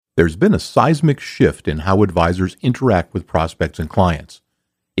There's been a seismic shift in how advisors interact with prospects and clients.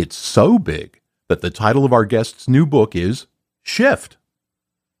 It's so big that the title of our guest's new book is Shift.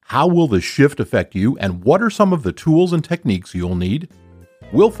 How will the shift affect you, and what are some of the tools and techniques you'll need?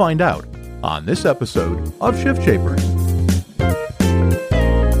 We'll find out on this episode of Shift Shapers.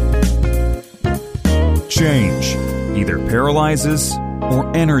 Change either paralyzes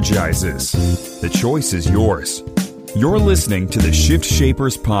or energizes. The choice is yours. You're listening to the Shift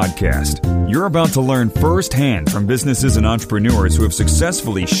Shapers podcast. You're about to learn firsthand from businesses and entrepreneurs who have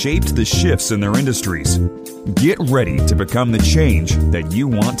successfully shaped the shifts in their industries. Get ready to become the change that you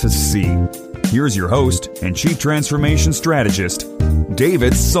want to see. Here's your host and Chief Transformation Strategist,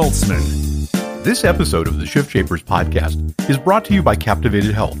 David Saltzman. This episode of the Shift Shapers podcast is brought to you by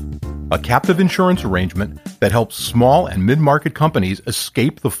Captivated Health, a captive insurance arrangement that helps small and mid-market companies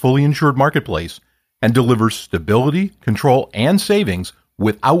escape the fully insured marketplace and delivers stability, control, and savings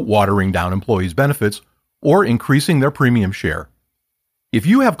without watering down employees' benefits or increasing their premium share. If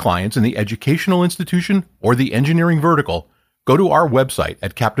you have clients in the educational institution or the engineering vertical, go to our website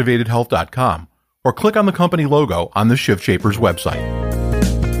at captivatedhealth.com or click on the company logo on the Shift Shapers website.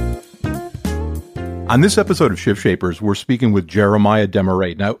 On this episode of Shift Shapers, we're speaking with Jeremiah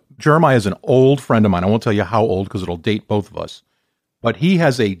Desmarais. Now, Jeremiah is an old friend of mine. I won't tell you how old because it'll date both of us. But he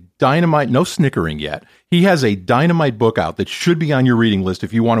has a dynamite, no snickering yet, he has a dynamite book out that should be on your reading list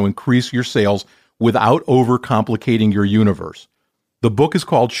if you want to increase your sales without overcomplicating your universe. The book is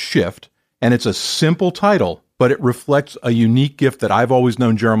called Shift, and it's a simple title, but it reflects a unique gift that I've always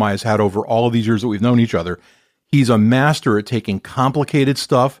known Jeremiah has had over all of these years that we've known each other. He's a master at taking complicated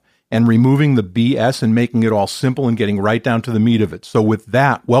stuff and removing the BS and making it all simple and getting right down to the meat of it. So with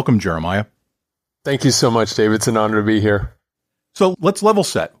that, welcome, Jeremiah. Thank you so much, Dave. It's an honor to be here. So let's level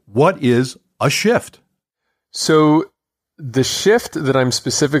set. What is a shift? So the shift that I'm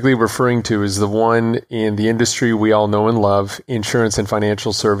specifically referring to is the one in the industry we all know and love, insurance and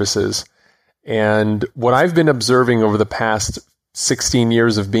financial services. And what I've been observing over the past 16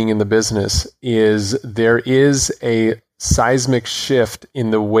 years of being in the business is there is a seismic shift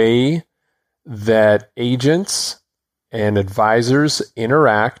in the way that agents and advisors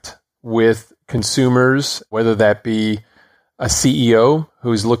interact with consumers, whether that be a CEO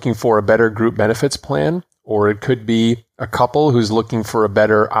who's looking for a better group benefits plan, or it could be a couple who's looking for a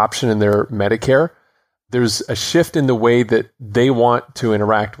better option in their Medicare. There's a shift in the way that they want to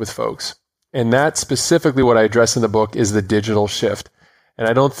interact with folks. And that's specifically what I address in the book is the digital shift. And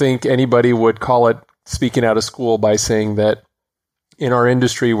I don't think anybody would call it speaking out of school by saying that in our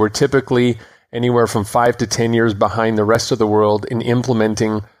industry, we're typically anywhere from 5 to 10 years behind the rest of the world in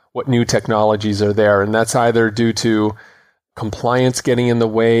implementing what new technologies are there. And that's either due to compliance getting in the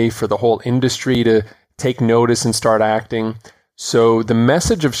way for the whole industry to take notice and start acting. So the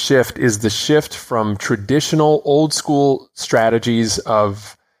message of shift is the shift from traditional old school strategies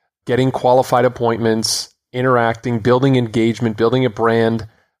of getting qualified appointments, interacting, building engagement, building a brand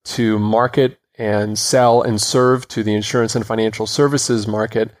to market and sell and serve to the insurance and financial services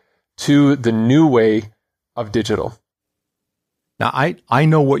market to the new way of digital. Now, I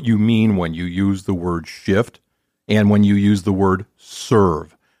know what you mean when you use the word shift and when you use the word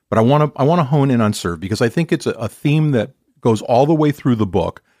serve. But I want to hone in on serve because I think it's a theme that goes all the way through the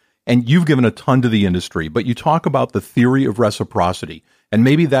book, and you've given a ton to the industry, but you talk about the theory of reciprocity, and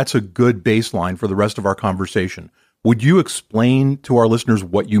maybe that's a good baseline for the rest of our conversation. Would you explain to our listeners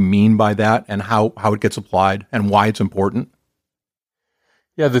what you mean by that and how it gets applied and why it's important?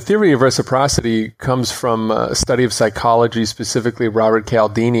 Yeah, the theory of reciprocity comes from a study of psychology, specifically Robert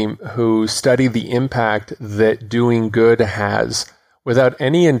Cialdini, who studied the impact that doing good has without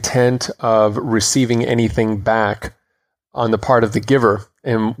any intent of receiving anything back on the part of the giver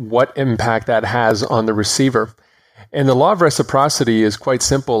and what impact that has on the receiver. And the law of reciprocity is quite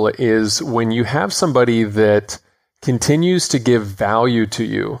simple, is when you have somebody that continues to give value to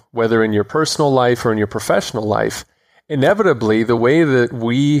you, whether in your personal life or in your professional life, inevitably, the way that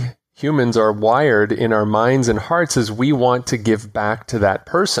we humans are wired in our minds and hearts is we want to give back to that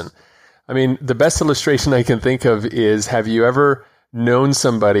person. I mean, the best illustration I can think of is, have you ever known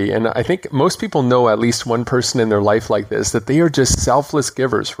somebody, and I think most people know at least one person in their life like this, that they are just selfless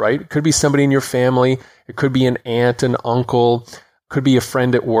givers, right? It could be somebody in your family, it could be an aunt, an uncle, could be a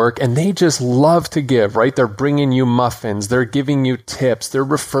friend at work, and they just love to give, right? They're bringing you muffins, they're giving you tips, they're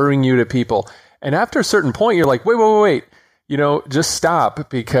referring you to people. And after a certain point, you're like, wait, just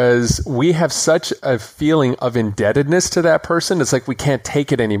stop, because we have such a feeling of indebtedness to that person. It's like we can't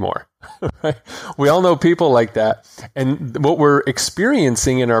take it anymore. Right? We all know people like that. And what we're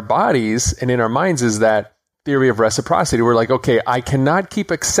experiencing in our bodies and in our minds is that theory of reciprocity. We're like, okay, I cannot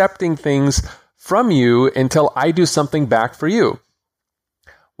keep accepting things from you until I do something back for you.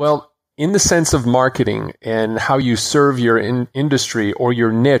 Well, in the sense of marketing and how you serve your industry or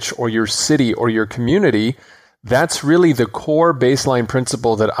your niche or your city or your community, that's really the core baseline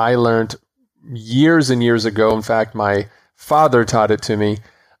principle that I learned years and years ago. In fact, my father taught it to me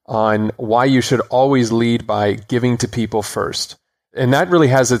on why you should always lead by giving to people first. And that really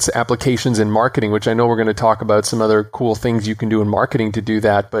has its applications in marketing, which I know we're going to talk about some other cool things you can do in marketing to do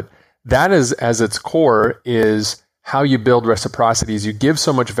that. But that is, as its core, is how you build reciprocity. Is you give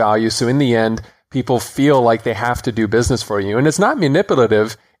so much value, so in the end, people feel like they have to do business for you. And it's not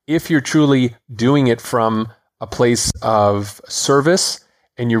manipulative if you're truly doing it from a place of service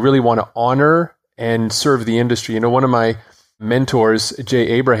and you really want to honor and serve the industry. You know, one of my mentors, Jay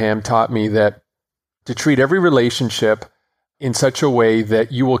Abraham, taught me that to treat every relationship in such a way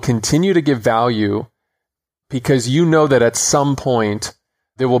that you will continue to give value because you know that at some point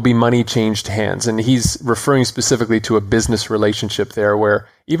there will be money changed hands. And he's referring specifically to a business relationship there where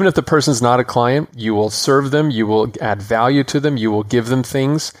even if the person's not a client, you will serve them, you will add value to them, you will give them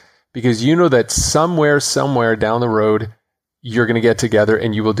things because you know that somewhere down the road, you're going to get together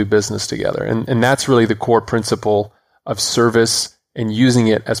and you will do business together. And that's really the core principle of service and using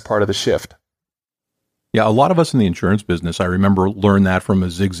it as part of the shift. Yeah, a lot of us in the insurance business, I remember learned that from a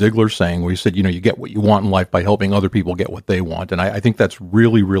Zig Ziglar saying where he said, you know, you get what you want in life by helping other people get what they want. And I think that's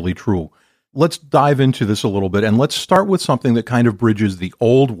really, really true. Let's dive into this a little bit and let's start with something that kind of bridges the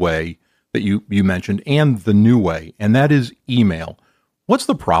old way that you mentioned and the new way, and that is email. What's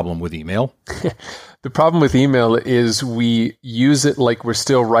the problem with email? The problem with email is we use it like we're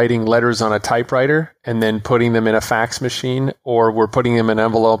still writing letters on a typewriter and then putting them in a fax machine, or we're putting them in an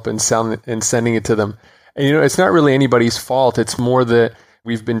envelope and sending it to them. And, you know, it's not really anybody's fault. It's more that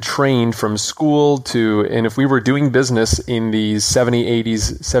we've been trained from school to, and if we were doing business in the 70s,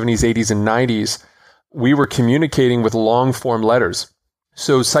 80s, and 90s, we were communicating with long form letters.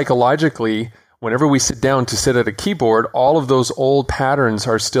 So psychologically, whenever we sit down to sit at a keyboard, all of those old patterns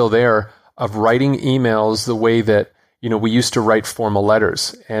are still there of writing emails the way that, you know, we used to write formal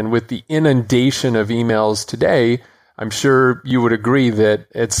letters. And with the inundation of emails today, I'm sure you would agree that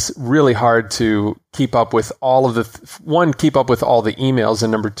it's really hard to keep up with all of keep up with all the emails,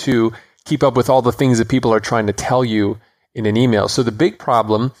 and number two, keep up with all the things that people are trying to tell you in an email. So the big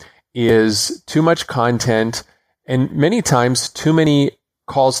problem is too much content and many times too many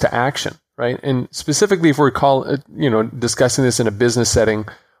calls to action, right? And specifically if we're discussing this in a business setting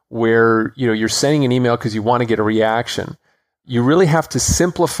where, you know, you're sending an email because you want to get a reaction, you really have to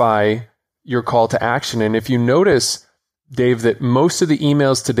simplify your call to action. And if you notice, Dave, that most of the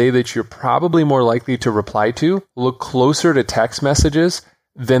emails today that you're probably more likely to reply to look closer to text messages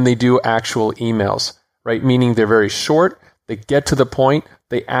than they do actual emails, right? Meaning they're very short, they get to the point,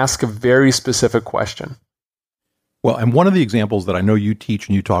 they ask a very specific question. Well, and one of the examples that I know you teach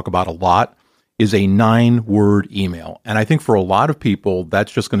and you talk about a lot is a 9-word email. And I think for a lot of people,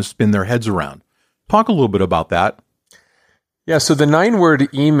 that's just going to spin their heads around. Talk a little bit about that. Yeah, so the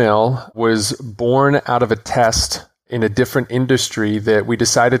 9-word email was born out of a test in a different industry that we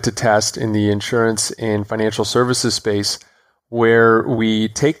decided to test in the insurance and financial services space, where we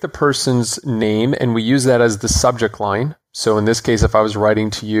take the person's name and we use that as the subject line. So in this case, if I was writing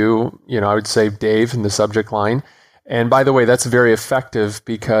to you, you know, I would say Dave in the subject line. And by the way, that's very effective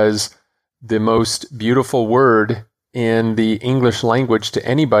because the most beautiful word in the English language to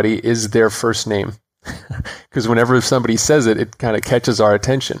anybody is their first name. Because whenever somebody says it, it kind of catches our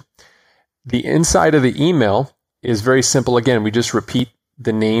attention. The inside of the email is very simple. Again, we just repeat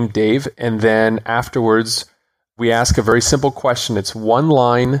the name Dave, and then afterwards, we ask a very simple question. It's one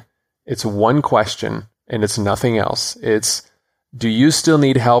line, it's one question, and it's nothing else. It's, do you still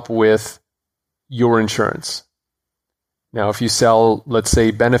need help with your insurance? Now, if you sell, let's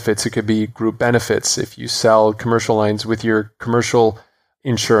say, benefits, it could be group benefits. If you sell commercial lines with your commercial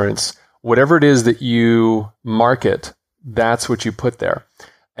insurance, whatever it is that you market, that's what you put there.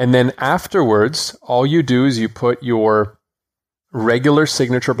 And then afterwards, all you do is you put your regular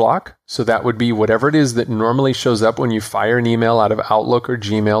signature block. So that would be whatever it is that normally shows up when you fire an email out of Outlook or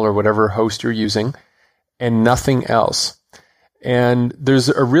Gmail or whatever host you're using, and nothing else. And there's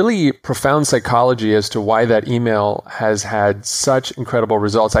a really profound psychology as to why that email has had such incredible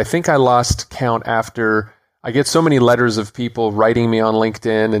results. I think I lost count after I get so many letters of people writing me on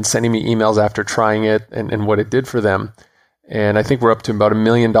LinkedIn and sending me emails after trying it and what it did for them. And I think we're up to about $1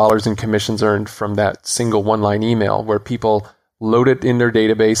 million in commissions earned from that single one-line email where people load it in their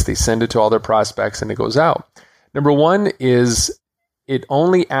database, they send it to all their prospects, and it goes out. Number one is it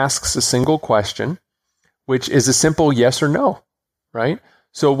only asks a single question, which is a simple yes or no, right?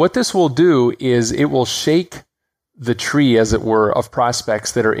 So what this will do is it will shake the tree, as it were, of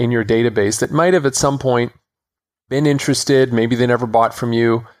prospects that are in your database that might have at some point been interested. Maybe they never bought from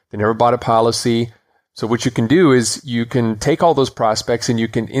you. They never bought a policy. So what you can do is you can take all those prospects and you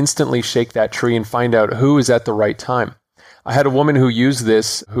can instantly shake that tree and find out who is at the right time. I had a woman who used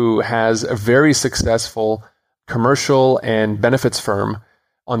this who has a very successful commercial and benefits firm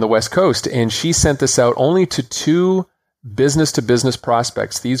on the West Coast. And she sent this out only to 2 business-to-business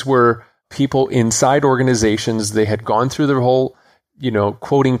prospects. These were people inside organizations. They had gone through their whole,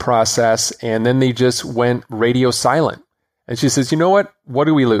 quoting process, and then they just went radio silent. And she says, you know what? What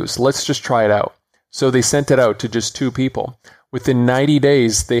do we lose? Let's just try it out. So they sent it out to just 2 people. Within 90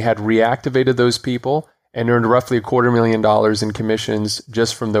 days, they had reactivated those people and earned roughly $250,000 in commissions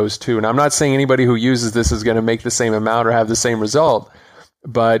just from those 2. And I'm not saying anybody who uses this is going to make the same amount or have the same result,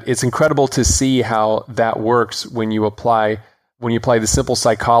 but it's incredible to see how that works when you apply the simple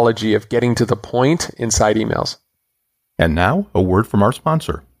psychology of getting to the point inside emails. And now, a word from our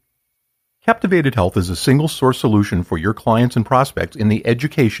sponsor. Captivated Health is a single source solution for your clients and prospects in the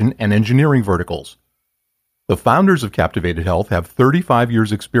education and engineering verticals. The founders of Captivated Health have 35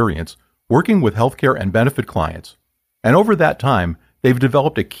 years' experience working with healthcare and benefit clients, and over that time, they've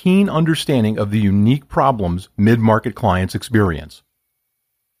developed a keen understanding of the unique problems mid-market clients experience.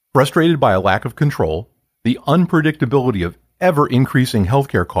 Frustrated by a lack of control, the unpredictability of ever-increasing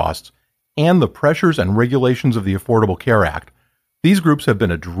healthcare costs, and the pressures and regulations of the Affordable Care Act, these groups have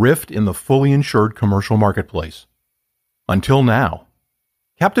been adrift in the fully insured commercial marketplace. Until now.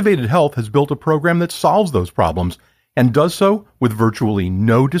 Captivated Health has built a program that solves those problems and does so with virtually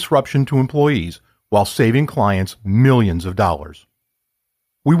no disruption to employees while saving clients millions of dollars.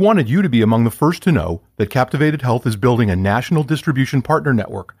 We wanted you to be among the first to know that Captivated Health is building a national distribution partner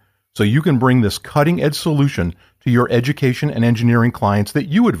network so you can bring this cutting-edge solution to your education and engineering clients that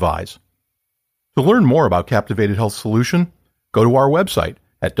you advise. To learn more about Captivated Health's solution, go to our website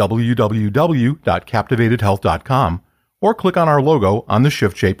at www.captivatedhealth.com or click on our logo on the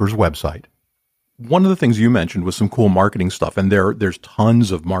Shift Shapers website. One of the things you mentioned was some cool marketing stuff, and there's tons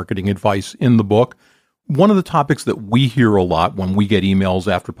of marketing advice in the book. One of the topics that we hear a lot when we get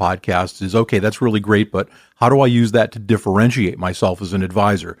emails after podcasts is, okay, that's really great, but how do I use that to differentiate myself as an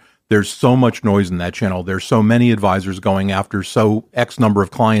advisor? There's so much noise in that channel. There's so many advisors going after X number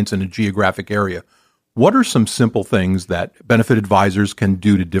of clients in a geographic area. What are some simple things that benefit advisors can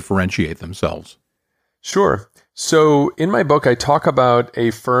do to differentiate themselves? Sure. So in my book, I talk about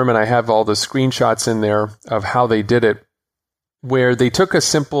a firm, and I have all the screenshots in there of how they did it, where they took a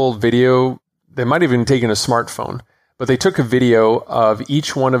simple video. They might have even taken a smartphone, but they took a video of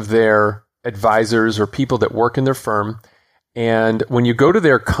each one of their advisors or people that work in their firm. And when you go to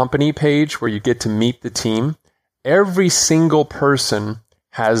their company page where you get to meet the team, every single person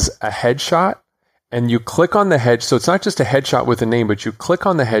has a headshot, and you click on the head. So it's not just a headshot with a name, but you click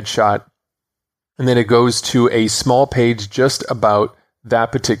on the headshot, and then it goes to a small page just about that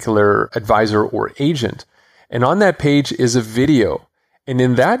particular advisor or agent. And on that page is a video. And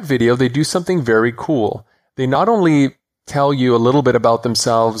in that video, they do something very cool. They not only tell you a little bit about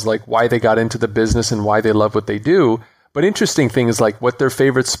themselves, like why they got into the business and why they love what they do, but interesting things like what their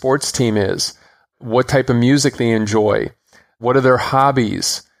favorite sports team is, what type of music they enjoy, what are their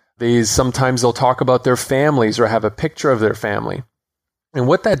hobbies. Sometimes they'll talk about their families or have a picture of their family. And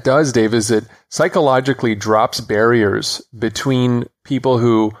what that does, Dave, is it psychologically drops barriers between people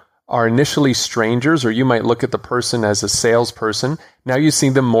who are initially strangers, or you might look at the person as a salesperson. Now you see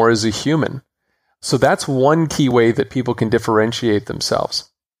them more as a human. So that's one key way that people can differentiate themselves.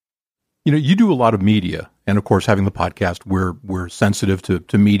 You do a lot of media, and of course, having the podcast, we're sensitive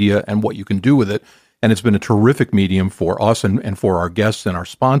to media and what you can do with it. And it's been a terrific medium for us and for our guests and our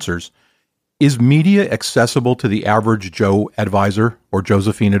sponsors. Is media accessible to the average Joe advisor or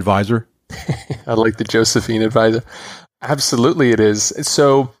Josephine advisor? I like the Josephine advisor. Absolutely it is.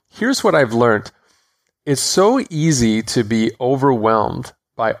 So here's what I've learned. It's so easy to be overwhelmed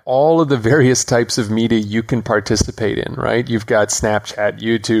by all of the various types of media you can participate in, right? You've got Snapchat,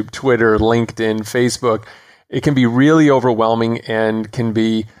 YouTube, Twitter, LinkedIn, Facebook. It can be really overwhelming and can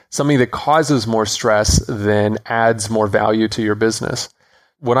be something that causes more stress than adds more value to your business.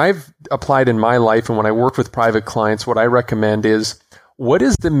 What I've applied in my life and when I work with private clients, what I recommend is, what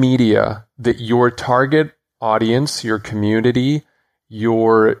is the media that your target audience, your community,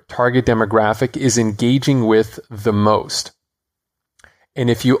 your target demographic is engaging with the most? And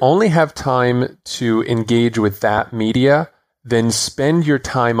if you only have time to engage with that media, then spend your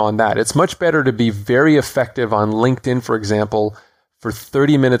time on that. It's much better to be very effective on LinkedIn, for example, for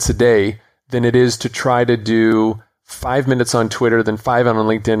 30 minutes a day than it is to try to do 5 minutes on Twitter, then 5 on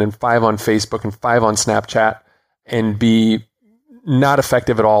LinkedIn, and 5 on Facebook, and 5 on Snapchat, and be not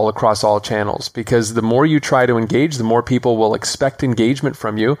effective at all across all channels. Because the more you try to engage, the more people will expect engagement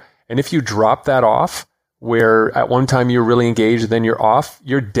from you. And if you drop that off, where at one time you're really engaged, then you're off,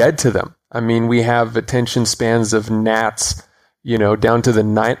 you're dead to them. I mean, we have attention spans of gnats, down to the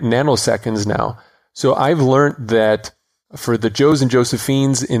nanoseconds now. So I've learned that for the Joes and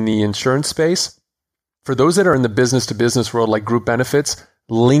Josephines in the insurance space, for those that are in the business-to-business world like group benefits,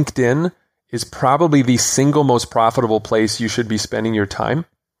 LinkedIn is probably the single most profitable place you should be spending your time.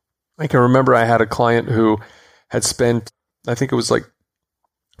 I can remember I had a client who had spent, I think it was like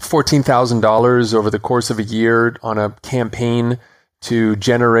 $14,000 over the course of a year on a campaign to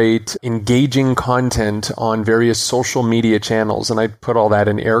generate engaging content on various social media channels. And I put all that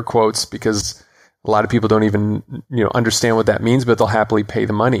in air quotes because a lot of people don't even understand what that means, but they'll happily pay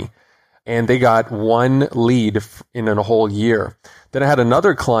the money. And they got one lead in a whole year. Then I had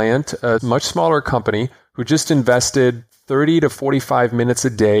another client, a much smaller company, who just invested 30 to 45 minutes a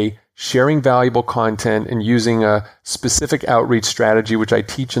day sharing valuable content and using a specific outreach strategy, which I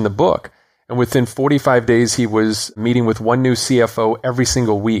teach in the book. And within 45 days, he was meeting with one new CFO every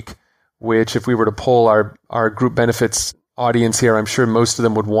single week, which if we were to poll our group benefits audience here, I'm sure most of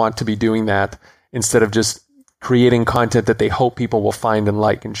them would want to be doing that instead of just creating content that they hope people will find and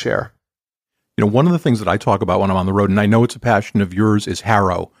like and share. One of the things that I talk about when I'm on the road, and I know it's a passion of yours, is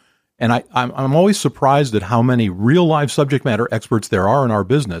Harrow. And I'm always surprised at how many real-life subject matter experts there are in our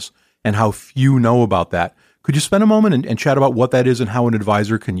business and how few know about that. Could you spend a moment and chat about what that is and how an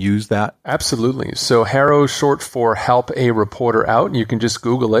advisor can use that? Absolutely. So Harrow, short for Help a Reporter Out, and you can just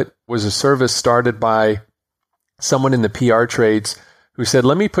Google it, was a service started by someone in the PR trades who said,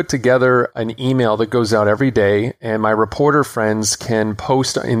 let me put together an email that goes out every day, and my reporter friends can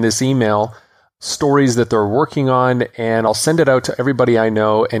post in this email stories that they're working on, and I'll send it out to everybody I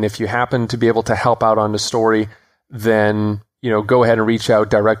know. And if you happen to be able to help out on the story, then go ahead and reach out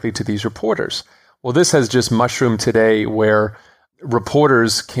directly to these reporters. Well, this has just mushroomed today where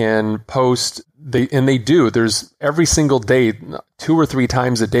reporters can post, they do. There's every single day, 2 or 3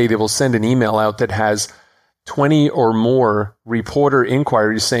 times a day, they will send an email out that has 20 or more reporter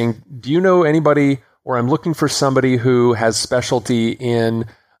inquiries saying, do you know anybody, or I'm looking for somebody who has specialty in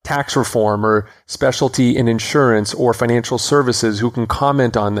tax reform or specialty in insurance or financial services who can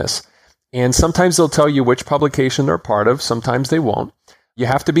comment on this. And sometimes they'll tell you which publication they're part of. Sometimes they won't. You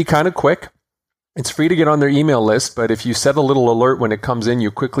have to be kind of quick. It's free to get on their email list, but if you set a little alert when it comes in,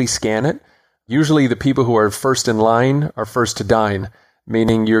 you quickly scan it. Usually the people who are first in line are first to dine,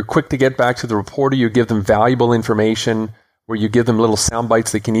 meaning you're quick to get back to the reporter. You give them valuable information where you give them little sound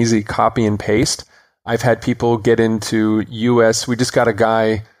bites they can easily copy and paste. I've had people get into US. We just got a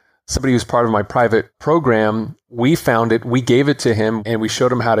guy, somebody who's part of my private program. We found it, we gave it to him, and we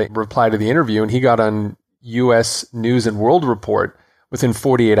showed him how to reply to the interview, and he got on US News and World Report within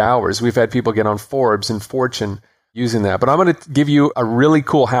 48 hours. We've had people get on Forbes and Fortune using that. But I'm going to give you a really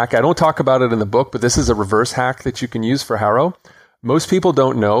cool hack. I don't talk about it in the book, but this is a reverse hack that you can use for Harrow. Most people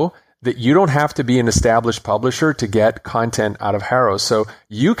don't know that you don't have to be an established publisher to get content out of Harrow. So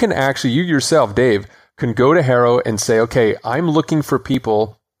you can actually, you yourself, Dave, can go to Harrow and say, okay, I'm looking for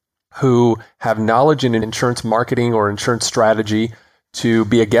people who have knowledge in insurance marketing or insurance strategy to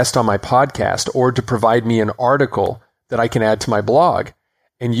be a guest on my podcast or to provide me an article that I can add to my blog.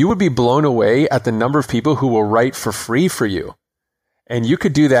 And you would be blown away at the number of people who will write for free for you. And you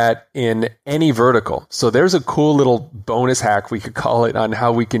could do that in any vertical. So there's a cool little bonus hack, we could call it, on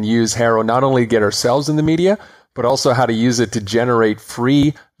how we can use Harrow, not only to get ourselves in the media, but also how to use it to generate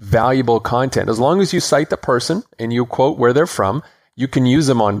free, valuable content. As long as you cite the person and you quote where they're from, you can use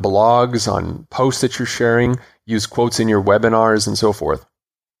them on blogs, on posts that you're sharing, use quotes in your webinars, and so forth.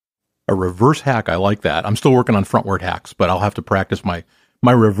 A reverse hack, I like that. I'm still working on frontward hacks, but I'll have to practice my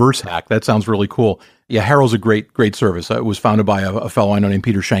reverse hack. That sounds really cool. Yeah, Harrow's a great service. It was founded by a fellow I know named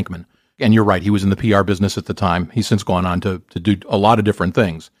Peter Shankman. And you're right, he was in the PR business at the time. He's since gone on to do a lot of different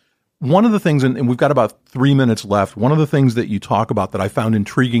things. One of the things, and we've got about 3 minutes left, one of the things that you talk about that I found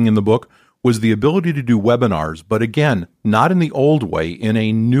intriguing in the book was the ability to do webinars, but again, not in the old way, in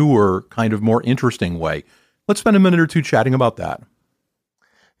a newer, kind of more interesting way. Let's spend a minute or two chatting about that.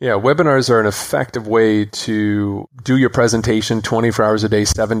 Yeah, webinars are an effective way to do your presentation 24 hours a day,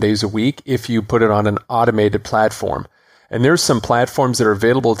 7 days a week, if you put it on an automated platform. And there's some platforms that are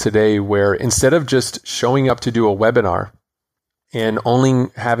available today where instead of just showing up to do a webinar and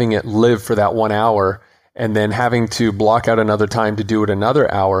only having it live for that 1 hour and then having to block out another time to do it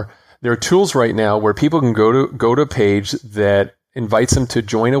another hour, there are tools right now where people can go to a page that invites them to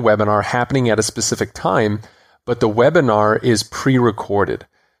join a webinar happening at a specific time, but the webinar is pre-recorded.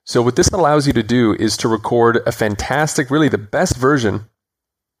 So what this allows you to do is to record a fantastic, really the best version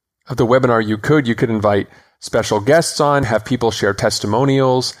of the webinar you could. You could invite special guests on, have people share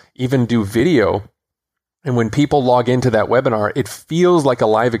testimonials, even do video. And when people log into that webinar, it feels like a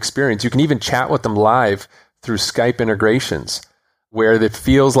live experience. You can even chat with them live through Skype integrations, where it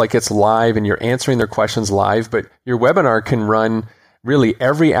feels like it's live and you're answering their questions live. But your webinar can run really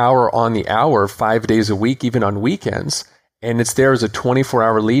every hour on the hour, 5 days a week, even on weekends. And it's there as a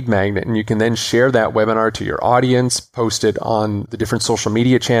 24-hour lead magnet. And you can then share that webinar to your audience, post it on the different social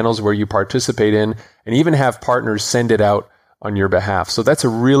media channels where you participate in, and even have partners send it out on your behalf. So that's a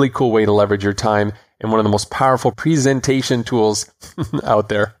really cool way to leverage your time and one of the most powerful presentation tools out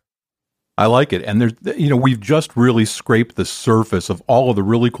there. I like it. And we've just really scraped the surface of all of the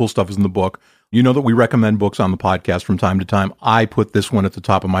really cool stuff in the book. You know that we recommend books on the podcast from time to time. I put this one at the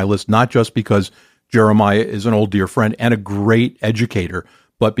top of my list, not just because Jeremiah is an old dear friend and a great educator,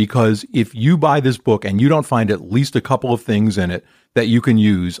 but because if you buy this book and you don't find at least a couple of things in it that you can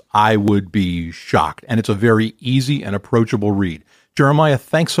use, I would be shocked. And it's a very easy and approachable read. Jeremiah,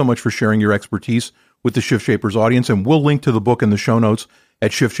 thanks so much for sharing your expertise with the Shift Shapers audience, and we'll link to the book in the show notes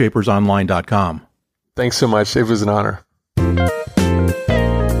at shiftshapersonline.com. Thanks so much. It was an honor.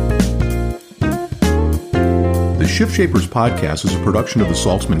 The Shift Shapers podcast is a production of the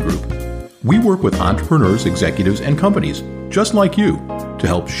Saltzman Group. We work with entrepreneurs, executives, and companies just like you to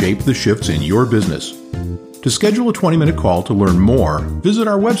help shape the shifts in your business. To schedule a 20-minute call to learn more, visit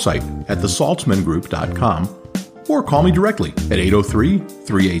our website at thesaltzmangroup.com or call me directly at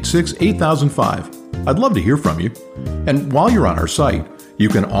 803-386-8005. I'd love to hear from you. And while you're on our site, you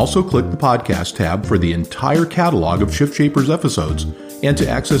can also click the podcast tab for the entire catalog of Shift Shapers episodes and to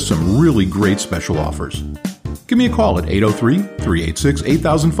access some really great special offers. Give me a call at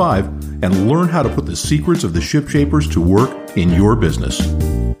 803-386-8005 and learn how to put the secrets of the Shift Shapers to work in your business.